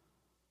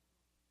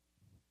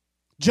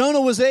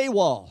 Jonah was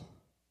AWOL.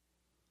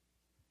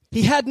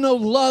 He had no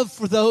love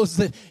for those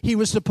that he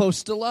was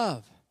supposed to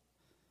love.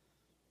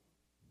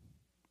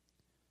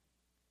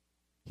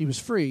 He was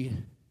free,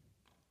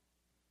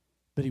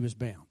 but he was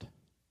bound.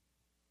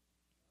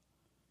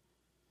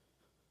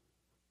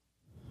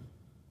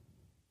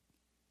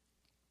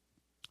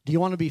 Do you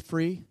want to be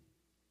free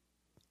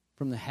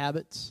from the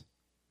habits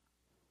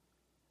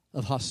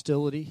of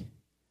hostility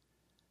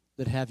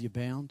that have you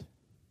bound?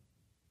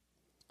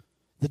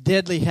 The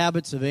deadly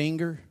habits of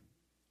anger,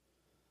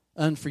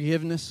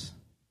 unforgiveness,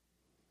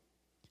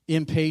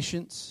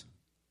 impatience,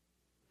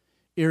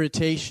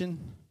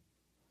 irritation,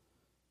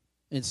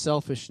 and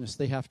selfishness,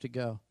 they have to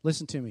go.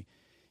 Listen to me.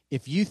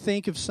 If you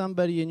think of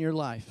somebody in your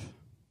life,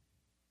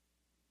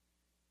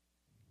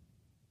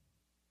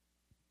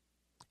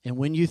 and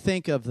when you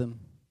think of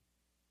them,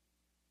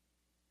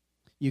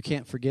 you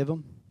can't forgive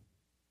them,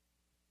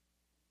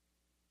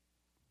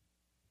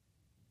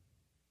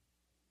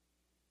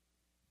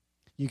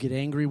 you get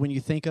angry when you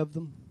think of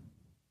them,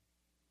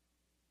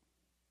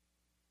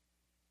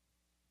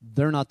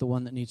 they're not the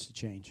one that needs to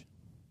change,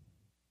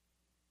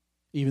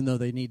 even though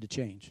they need to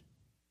change.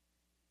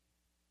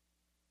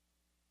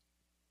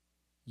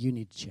 You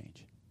need to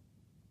change.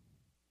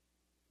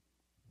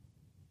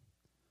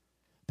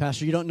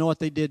 Pastor, you don't know what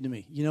they did to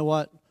me. You know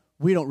what?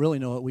 We don't really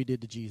know what we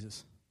did to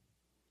Jesus.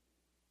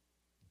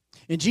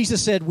 And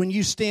Jesus said, when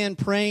you stand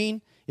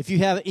praying, if you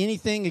have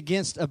anything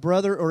against a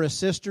brother or a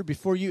sister,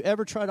 before you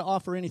ever try to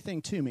offer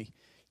anything to me,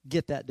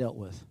 get that dealt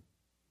with.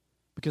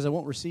 Because I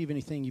won't receive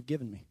anything you've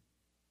given me.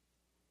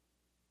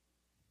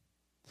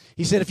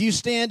 He said, if you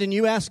stand and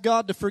you ask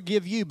God to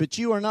forgive you, but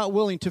you are not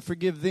willing to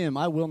forgive them,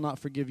 I will not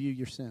forgive you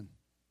your sin.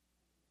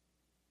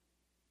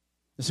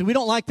 And so we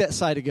don't like that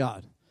side of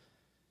God.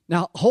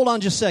 Now, hold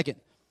on just a second.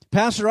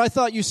 Pastor, I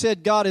thought you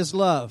said God is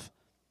love.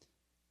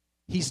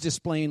 He's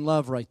displaying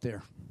love right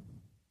there.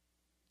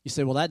 You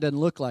say, well, that doesn't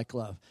look like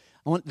love.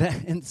 I want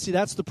that, and see,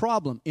 that's the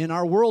problem. In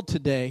our world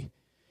today,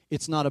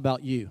 it's not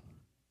about you.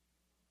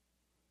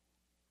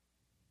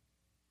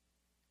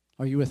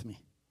 Are you with me?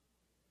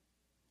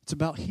 It's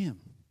about Him.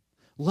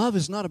 Love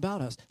is not about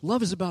us.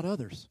 Love is about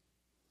others.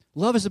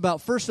 Love is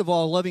about, first of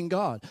all, loving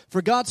God.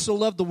 For God so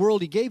loved the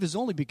world, He gave His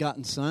only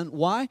begotten Son.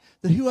 Why?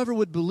 That whoever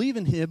would believe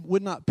in Him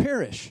would not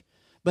perish,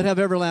 but have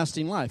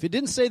everlasting life. It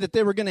didn't say that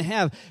they were going to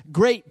have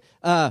great,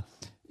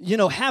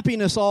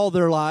 happiness all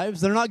their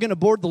lives. They're not going to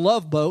board the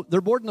love boat.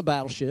 They're boarding the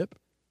battleship.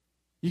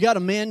 You got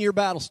to man your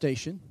battle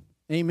station.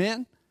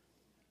 Amen?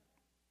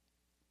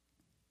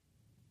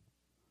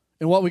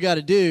 And what we got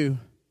to do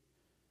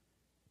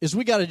is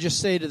we got to just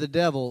say to the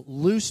devil,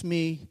 loose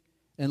me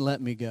and let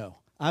me go.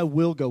 I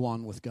will go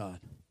on with God.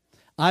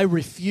 I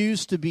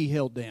refuse to be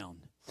held down.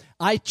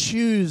 I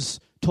choose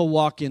to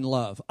walk in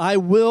love. I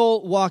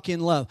will walk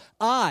in love.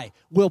 I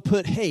will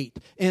put hate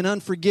and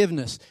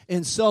unforgiveness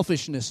and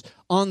selfishness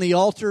on the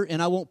altar,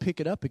 and I won't pick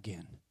it up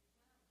again.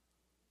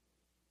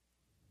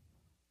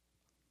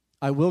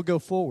 I will go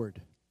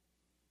forward.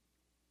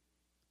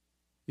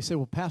 You say,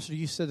 well, Pastor,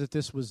 you said that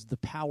this was the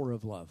power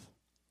of love.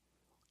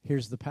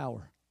 Here's the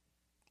power.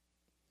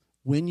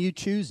 When you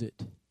choose it,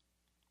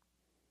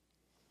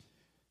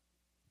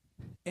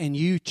 and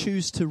you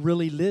choose to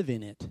really live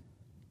in it,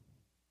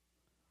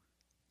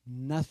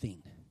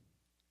 nothing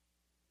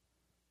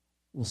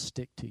will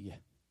stick to you.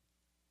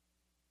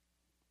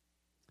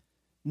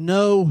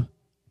 No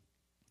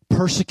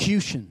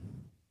persecution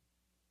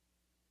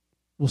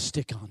will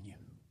stick on you.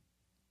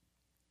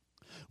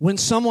 When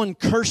someone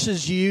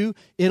curses you,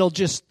 it'll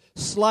just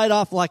slide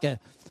off like a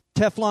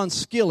Teflon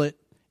skillet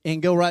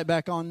and go right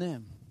back on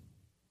them.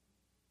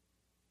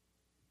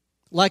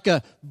 Like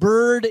a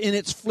bird in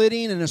its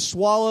flitting and a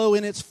swallow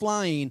in its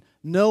flying,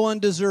 no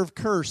undeserved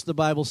curse, the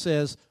Bible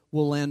says,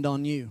 will land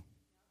on you.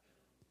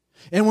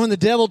 And when the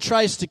devil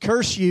tries to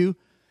curse you,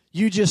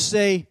 you just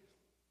say,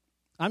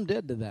 I'm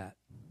dead to that.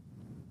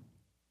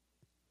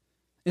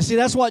 And see,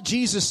 that's what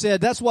Jesus said.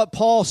 That's what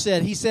Paul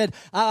said. He said,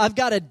 I've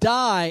got to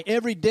die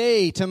every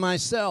day to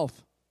myself.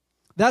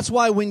 That's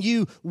why when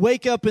you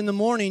wake up in the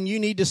morning, you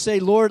need to say,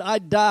 Lord, I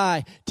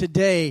die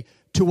today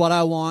to what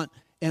I want,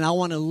 and I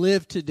want to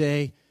live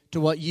today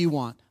to what you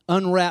want.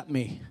 Unwrap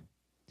me.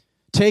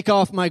 Take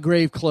off my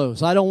grave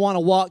clothes. I don't want to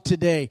walk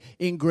today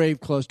in grave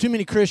clothes. Too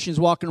many Christians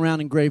walking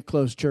around in grave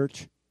clothes,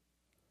 church.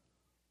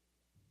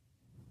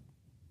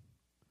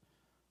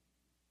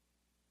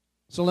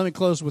 So let me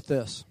close with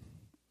this.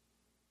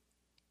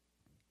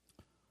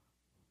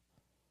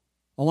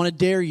 I want to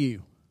dare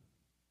you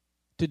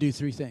to do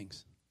 3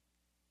 things.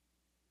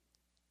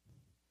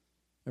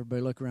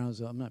 Everybody look around and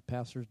say, I'm not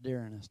pastor's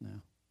daring us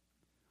now.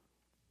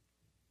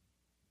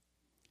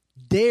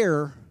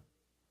 Dare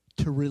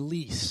to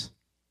release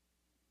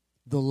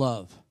the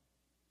love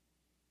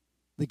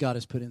that God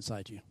has put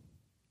inside you.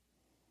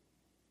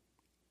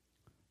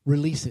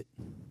 Release it.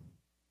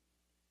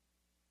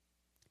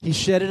 He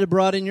shed it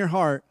abroad in your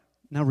heart.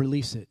 Now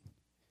release it.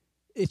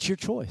 It's your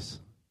choice.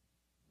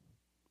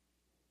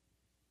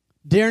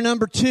 Dare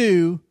number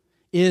 2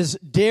 is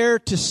dare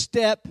to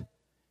step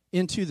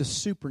into the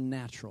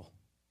supernatural.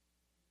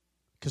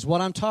 Because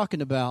what I'm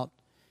talking about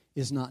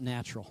is not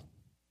natural.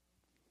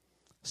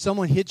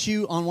 Someone hits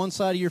you on one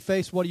side of your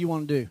face, what do you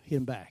want to do? Hit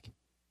them back.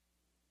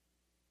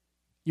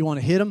 You want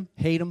to hit them,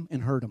 hate them,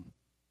 and hurt them.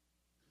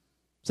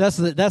 So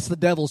that's the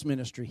devil's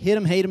ministry. Hit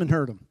them, hate them, and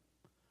hurt them.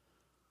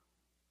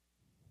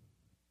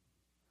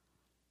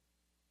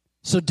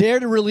 So dare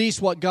to release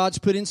what God's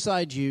put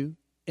inside you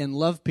and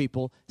love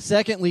people.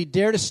 Secondly,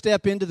 dare to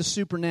step into the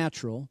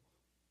supernatural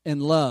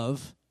and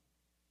love.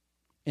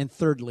 And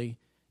thirdly,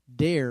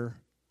 dare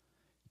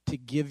to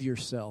give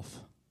yourself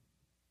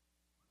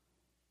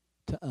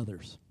to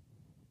others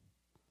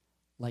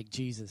like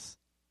Jesus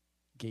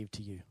gave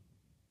to you.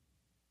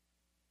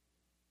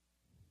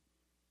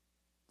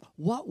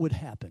 What would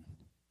happen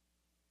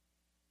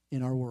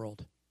in our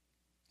world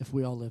if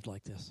we all lived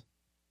like this?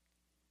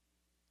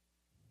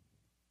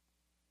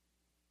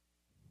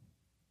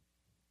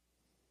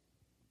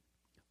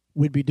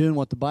 We'd be doing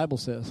what the Bible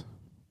says.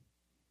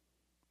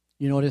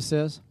 You know what it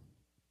says?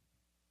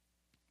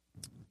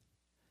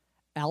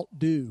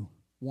 Outdo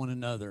one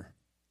another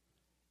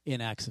in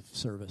acts of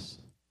service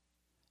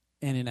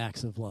and in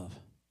acts of love.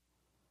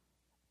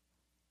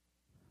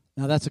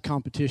 Now that's a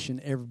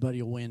competition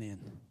everybody will win in.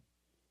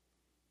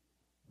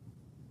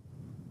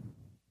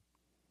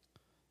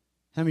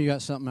 How many of you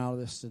got something out of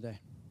this today?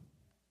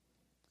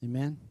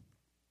 Amen?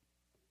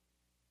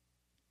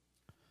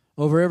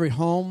 Over every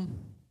home,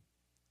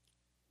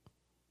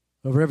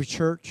 over every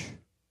church,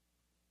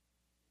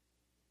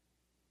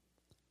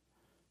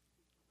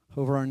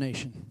 over our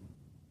nation.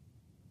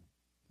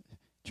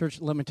 Church,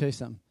 let me tell you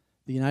something.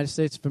 The United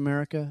States of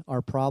America,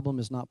 our problem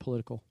is not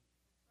political.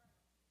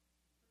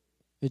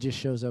 It just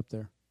shows up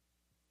there.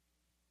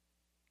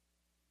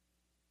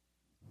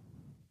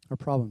 Our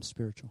problem is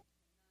spiritual.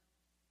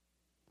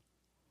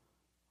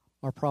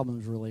 Our problem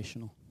is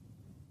relational.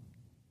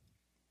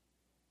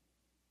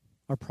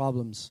 Our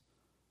problems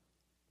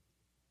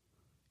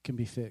can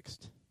be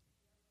fixed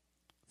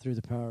through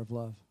the power of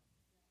love.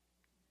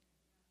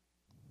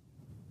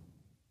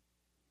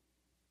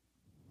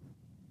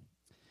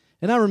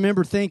 And I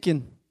remember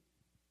thinking,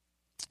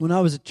 when I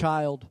was a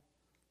child,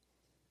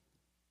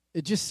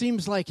 It just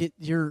seems like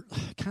you're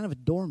kind of a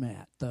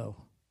doormat, though.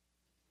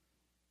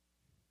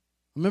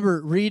 I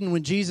remember reading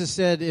when Jesus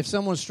said, if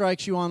someone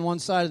strikes you on one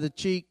side of the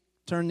cheek,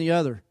 turn the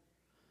other.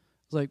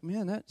 I was like,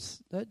 man,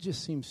 that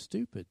just seems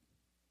stupid.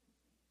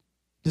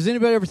 Does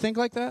anybody ever think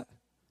like that?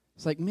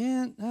 It's like,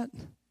 man,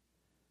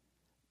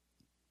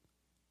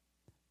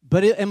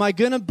 But am I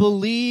going to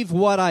believe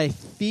what I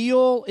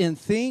feel and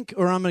think,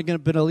 or am I going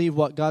to believe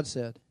what God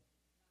said?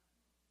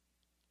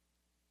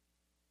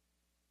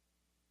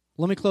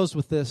 Let me close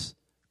with this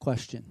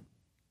question.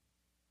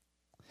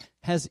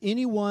 Has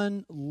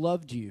anyone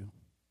loved you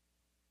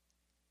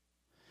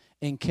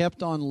and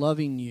kept on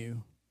loving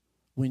you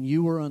when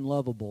you were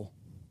unlovable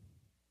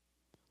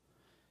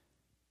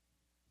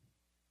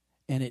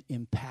and it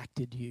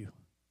impacted you?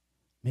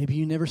 Maybe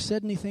you never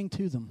said anything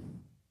to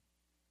them,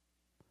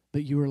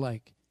 but you were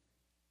like,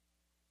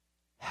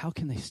 how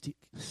can they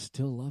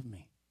still love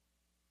me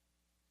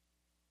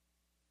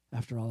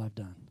after all I've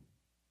done?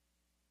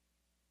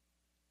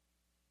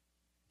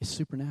 It's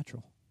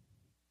supernatural.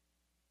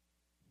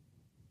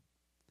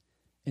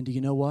 And do you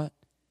know what?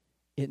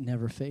 It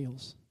never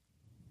fails.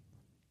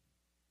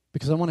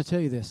 Because I want to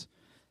tell you this.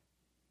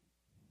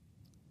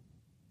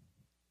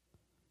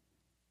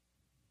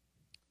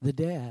 The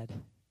dad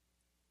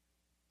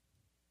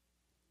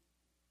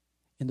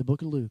in the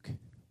book of Luke,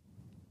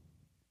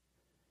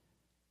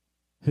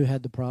 who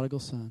had the prodigal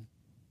son,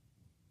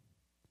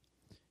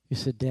 he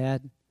said,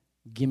 Dad,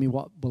 give me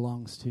what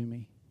belongs to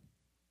me.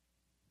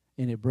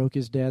 And it broke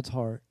his dad's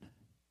heart.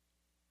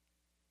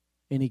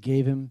 And he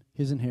gave him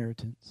his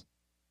inheritance.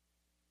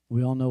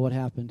 We all know what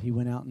happened. He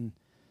went out and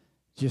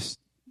just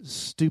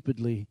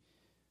stupidly,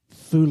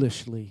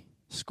 foolishly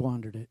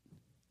squandered it.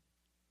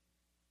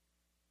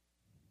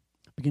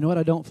 But you know what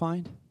I don't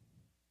find?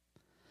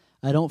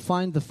 I don't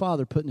find the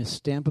father putting his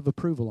stamp of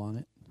approval on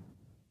it.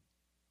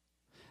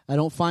 I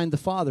don't find the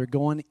father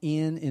going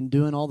in and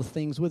doing all the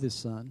things with his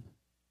son.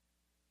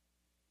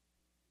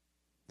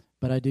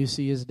 But I do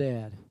see his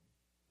dad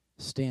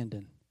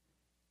standing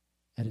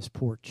at his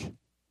porch,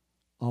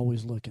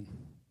 always looking.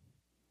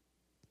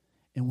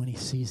 And when he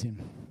sees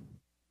him,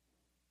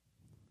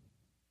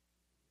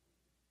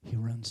 he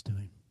runs to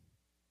him.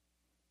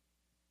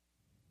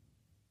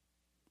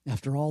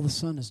 After all the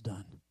son has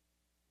done.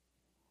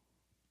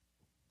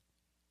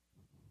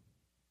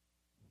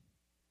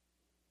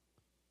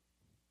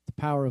 The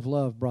power of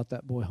love brought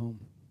that boy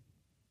home.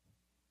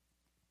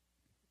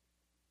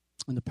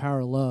 And the power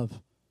of love,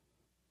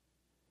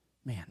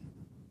 man,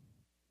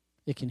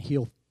 it can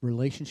heal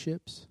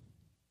relationships.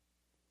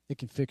 It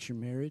can fix your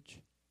marriage.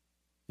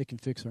 It can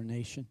fix our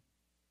nation.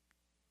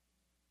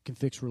 It can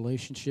fix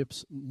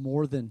relationships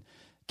more than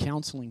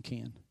counseling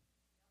can. In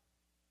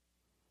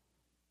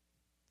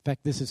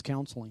fact, this is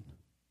counseling.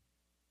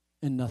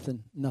 And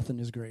nothing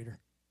is greater.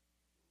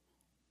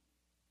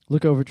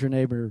 Look over at your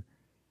neighbor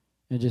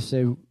and just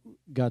say,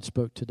 God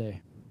spoke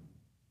today.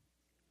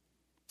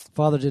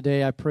 Father,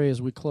 today I pray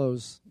as we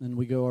close and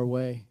we go our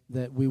way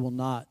that we will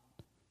not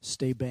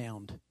stay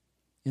bound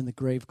in the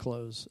grave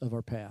clothes of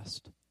our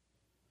past.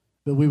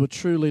 But we will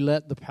truly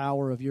let the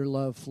power of your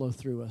love flow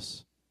through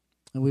us.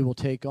 And we will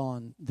take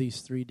on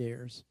these 3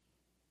 dares.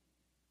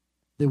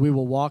 That we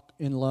will walk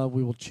in love,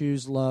 we will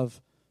choose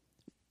love,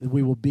 that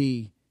we will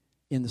be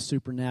in the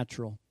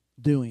supernatural,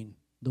 doing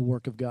the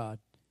work of God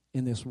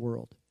in this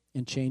world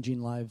and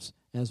changing lives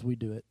as we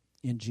do it.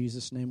 In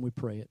Jesus' name we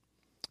pray it.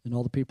 And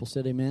all the people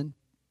said amen.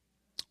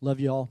 Love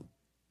you all.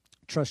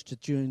 Trust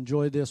that you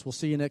enjoyed this. We'll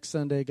see you next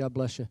Sunday. God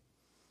bless you.